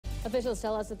Officials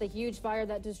tell us that the huge fire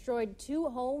that destroyed 2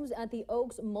 homes at the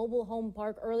Oaks Mobile Home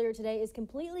Park earlier today is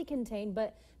completely contained,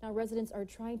 but now residents are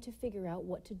trying to figure out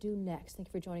what to do next. Thank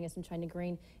you for joining us in China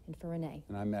Green and for Renee.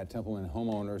 And I'm Matt Templeman.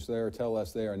 Homeowners there tell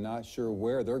us they are not sure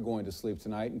where they're going to sleep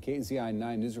tonight. And KZI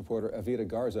 9 News reporter Avita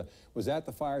Garza was at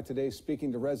the fire today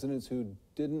speaking to residents who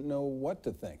didn't know what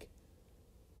to think.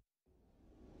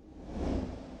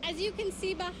 As you can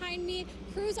see behind me,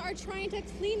 crews are trying to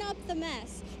clean up the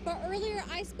mess. But earlier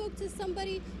I spoke to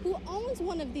somebody who owns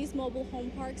one of these mobile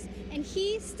home parks, and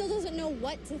he still doesn't know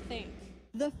what to think.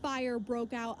 The fire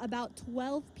broke out about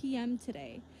 12 p.m.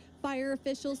 today. Fire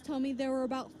officials tell me there were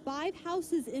about 5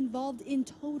 houses involved in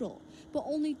total, but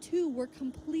only 2 were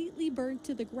completely burned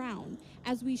to the ground,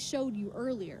 as we showed you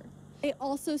earlier. They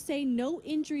also say no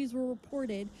injuries were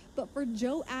reported, but for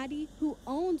Joe Addy, who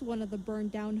owns one of the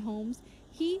burned down homes,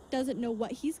 he doesn't know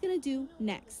what he's going to do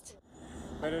next.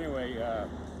 But anyway,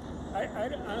 I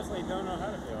honestly don't know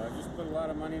how to feel. I just put a lot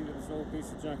of money into this old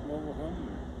piece of junk mobile home,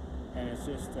 and it's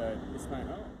just, it's my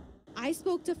home. I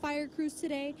spoke to fire crews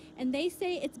today, and they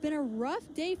say it's been a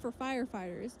rough day for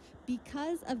firefighters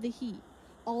because of the heat.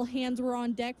 All hands were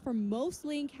on deck from most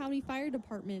Lane County fire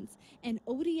departments, and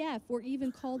ODF were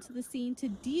even called to the scene to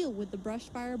deal with the brush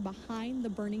fire behind the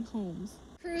burning homes.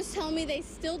 Crews tell me they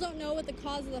still don't know what the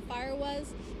cause of the fire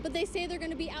was, but they say they're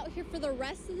going to be out here for the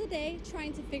rest of the day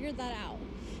trying to figure that out.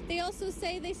 They also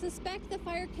say they suspect the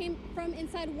fire came from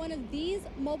inside one of these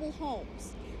mobile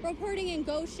homes. Reporting in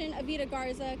Goshen, Avita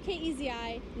Garza,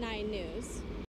 KZI 9 News.